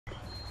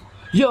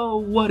Yo,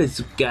 what is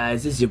up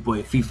guys? It's your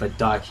boy FIFA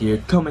Doc here,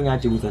 coming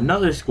at you with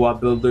another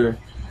squad builder.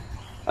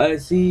 I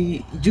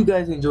see you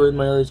guys enjoyed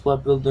my other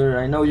squad builder.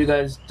 I know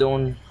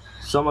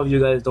some of you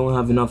guys don't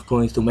have enough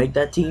coins to make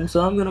that team,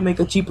 so I'm gonna make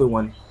a cheaper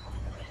one.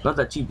 Not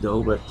that cheap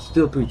though, but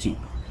still pretty cheap.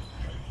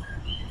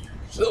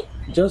 So,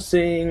 just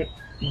saying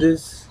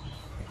this,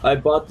 I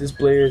bought these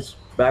players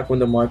back when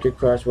the market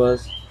crash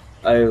was.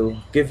 I'll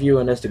give you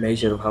an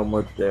estimation of how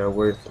much they're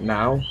worth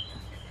now.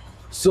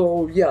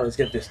 So yeah, let's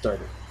get this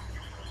started.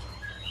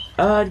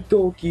 At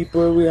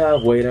goalkeeper, we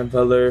have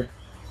Weidenfeller.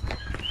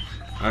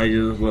 I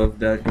just love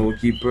that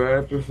goalkeeper.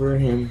 I prefer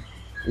him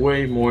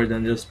way more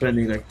than just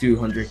spending like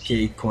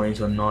 200k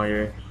coins on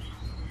Neuer.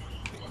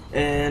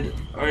 And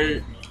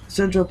our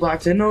central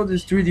backs, I know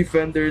there's 3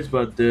 defenders,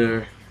 but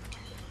they're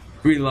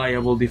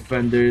reliable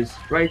defenders.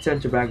 Right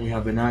center back, we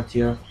have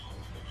Benatia.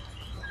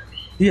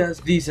 He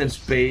has decent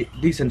pace.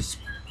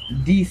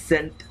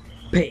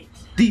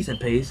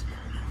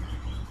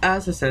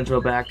 As a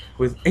central back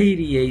with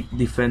 88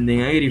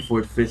 defending,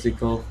 84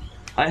 physical.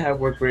 I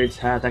have work rates,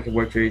 attacking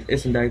work rate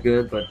isn't that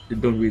good, but you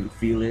don't really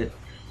feel it.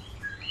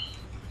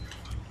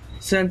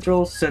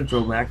 Central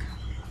back.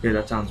 Okay,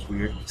 that sounds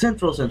weird.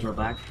 Central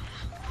back.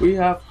 We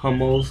have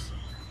Hummels.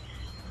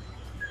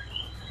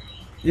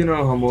 You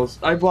know Hummels.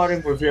 I bought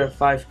him for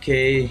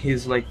 5k.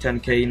 He's like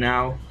 10k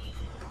now.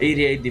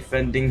 88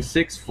 defending,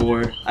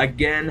 6'4".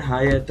 Again,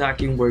 high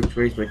attacking work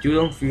rate, but you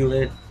don't feel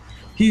it.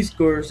 He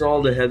scores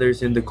all the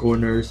headers in the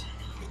corners,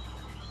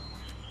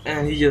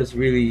 and he's just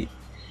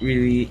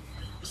really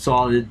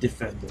solid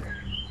defender.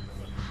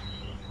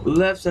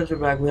 Left center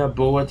back, we have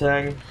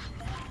Boateng.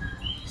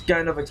 It's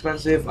kind of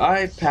expensive.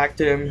 I packed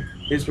him.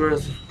 He's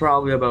worth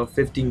probably about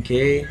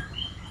 15k,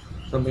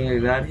 something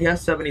like that. He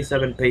has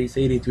 77 pace,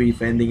 83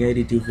 defending,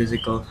 82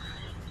 physical,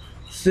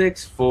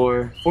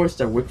 6'4",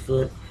 4-star weak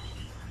foot,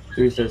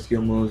 3-star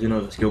skill moves. You know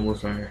the skill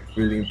moves are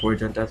really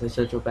important as a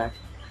central back.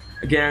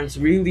 Again, it's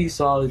really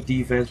solid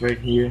defense right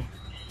here.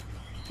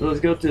 So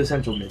let's go to the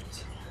central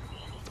mids.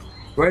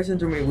 Right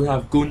center mid, we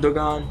have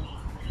Gundogan,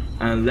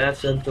 and left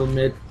central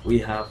mid, we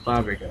have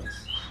Fabregas.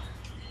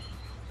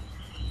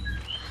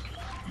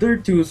 They're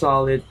 2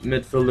 solid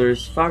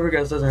midfielders.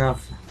 Fabregas doesn't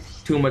have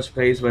too much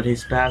pace, but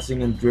his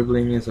passing and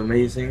dribbling is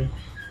amazing.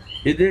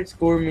 He did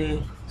score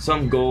me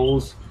some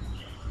goals,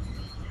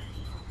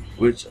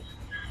 which,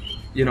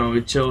 you know,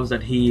 it shows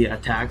that he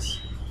attacks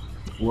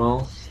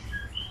well.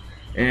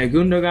 And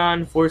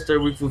Gundogan, 4-star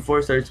weak foot,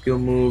 4-star skill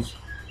moves.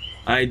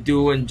 I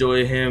do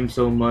enjoy him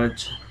so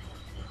much.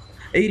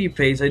 80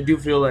 pace, I do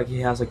feel like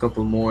he has a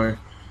couple more.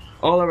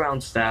 All around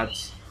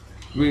stats,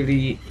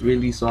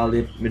 really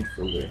solid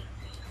midfielder.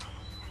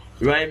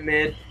 Right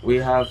mid, we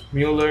have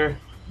Mueller.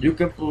 You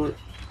can put,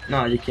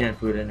 no, you can't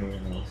put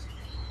anyone else.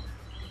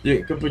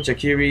 You can put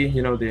Shaqiri,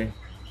 you know, the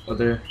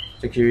other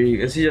Shaqiri,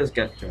 because he just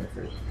got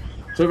transferred.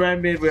 So right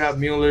mid, we have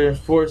Mueller,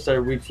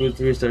 4-star weak foot,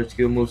 3-star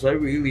skill moves. I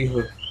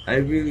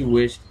really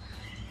wished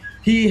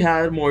he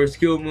had more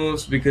skill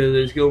moves, because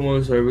the skill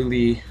moves are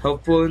really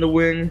helpful in the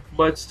wing,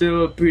 but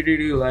still a pretty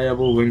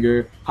reliable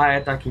winger. High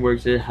attacking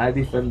work rate, high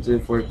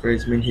defensive work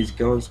rate, means he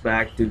comes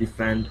back to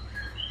defend.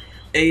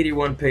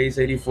 81 pace,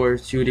 84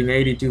 shooting,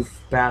 82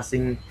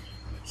 passing,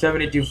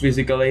 72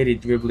 physical, 80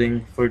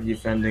 dribbling for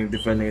defending.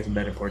 Defending isn't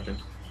that important.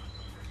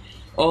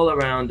 All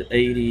around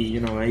 80, you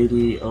know,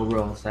 80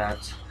 overall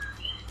stats.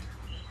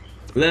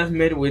 Left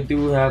mid, we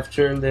do have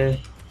Shirley.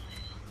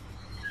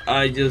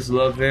 I just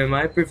love him.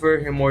 I prefer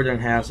him more than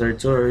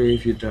Hazard. Sorry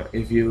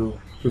if you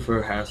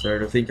prefer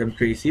Hazard. I think I'm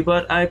crazy,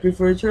 but I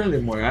prefer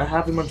Shirley more. I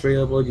have him on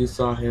tradable. You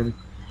saw him.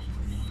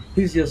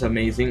 He's just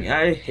amazing.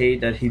 I hate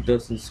that he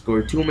doesn't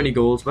score too many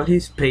goals, but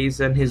his pace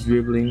and his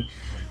dribbling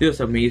just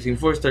amazing.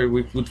 4-star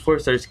weak foot,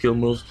 4-star skill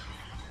moves.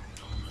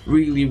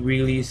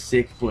 Really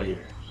sick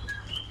player.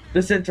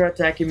 The central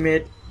attacking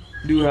mid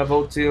do have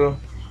Ozil.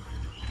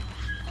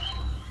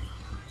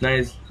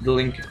 Nice, the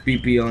link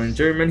PPL in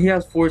German. He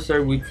has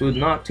 4-star weak foot,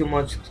 not too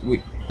much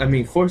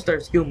 4-star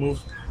skill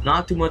moves,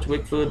 not too much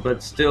weak foot,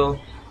 but still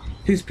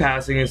his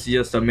passing is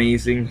just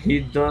amazing. He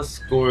does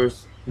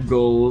scores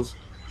goals,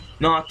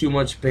 not too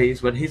much pace,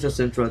 but he's a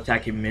central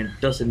attacking mid,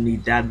 doesn't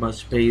need that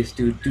much pace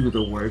to do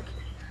the work.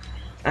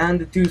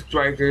 And the 2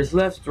 strikers,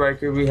 left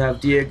striker, we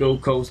have Diego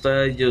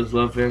Costa. I just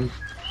love him.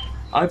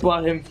 I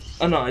bought him,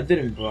 oh no, I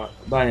didn't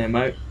buy him,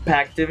 I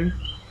packed him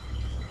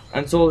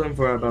and sold him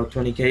for about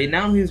 20k.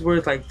 Now he's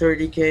worth like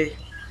 30k,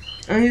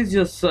 and he's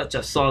just such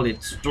a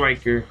solid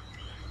striker.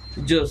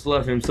 Just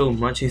love him so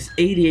much. His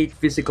 88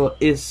 physical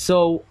is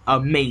so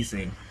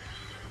amazing.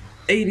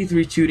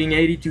 83 shooting,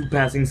 82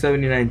 passing,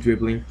 79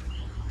 dribbling.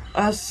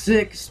 A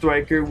sick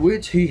striker,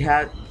 which he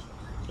had.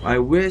 I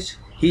wish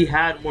he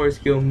had more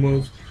skill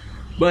moves,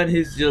 but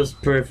he's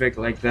just perfect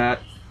like that.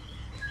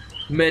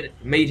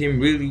 Made him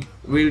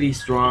really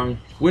strong.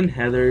 Win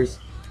headers,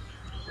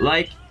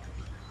 like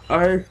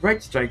our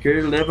right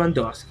striker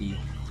Lewandowski.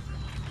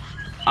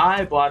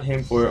 I bought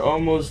him for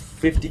almost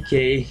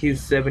 50k. He's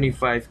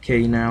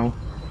 75k now.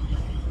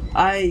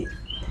 I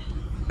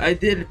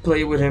did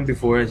play with him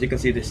before. As you can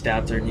see, the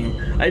stats are new.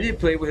 I did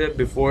play with him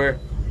before.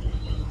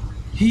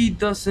 he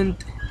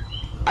doesn't.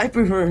 I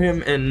prefer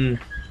him in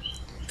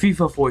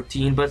FIFA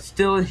 14, but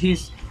still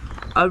he's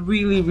a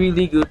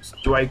really good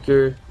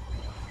striker.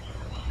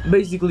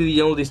 Basically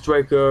the only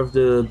striker of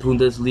the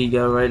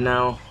Bundesliga right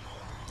now,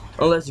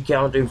 unless you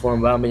count him for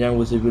Aubameyang,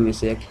 which is really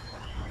sick.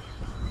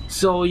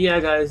 So yeah,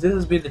 guys, this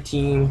has been the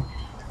team.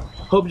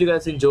 Hope you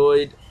guys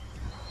enjoyed.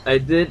 I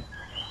did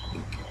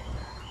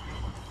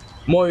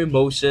more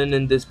emotion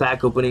in this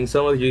pack opening.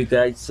 Some of you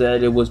guys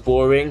said it was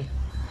boring.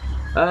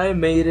 I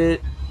made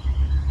it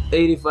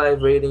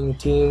 85 rating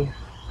team.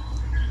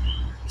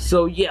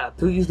 So yeah,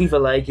 please leave a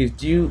like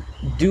if you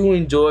do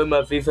enjoy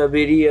my FIFA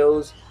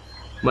videos,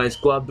 my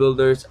squad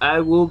builders.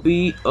 I will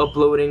be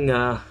uploading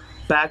a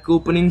pack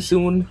opening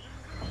soon.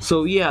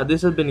 So yeah,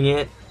 this has been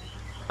it.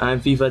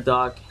 I'm FIFA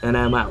Doc and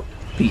I'm out.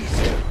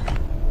 Peace.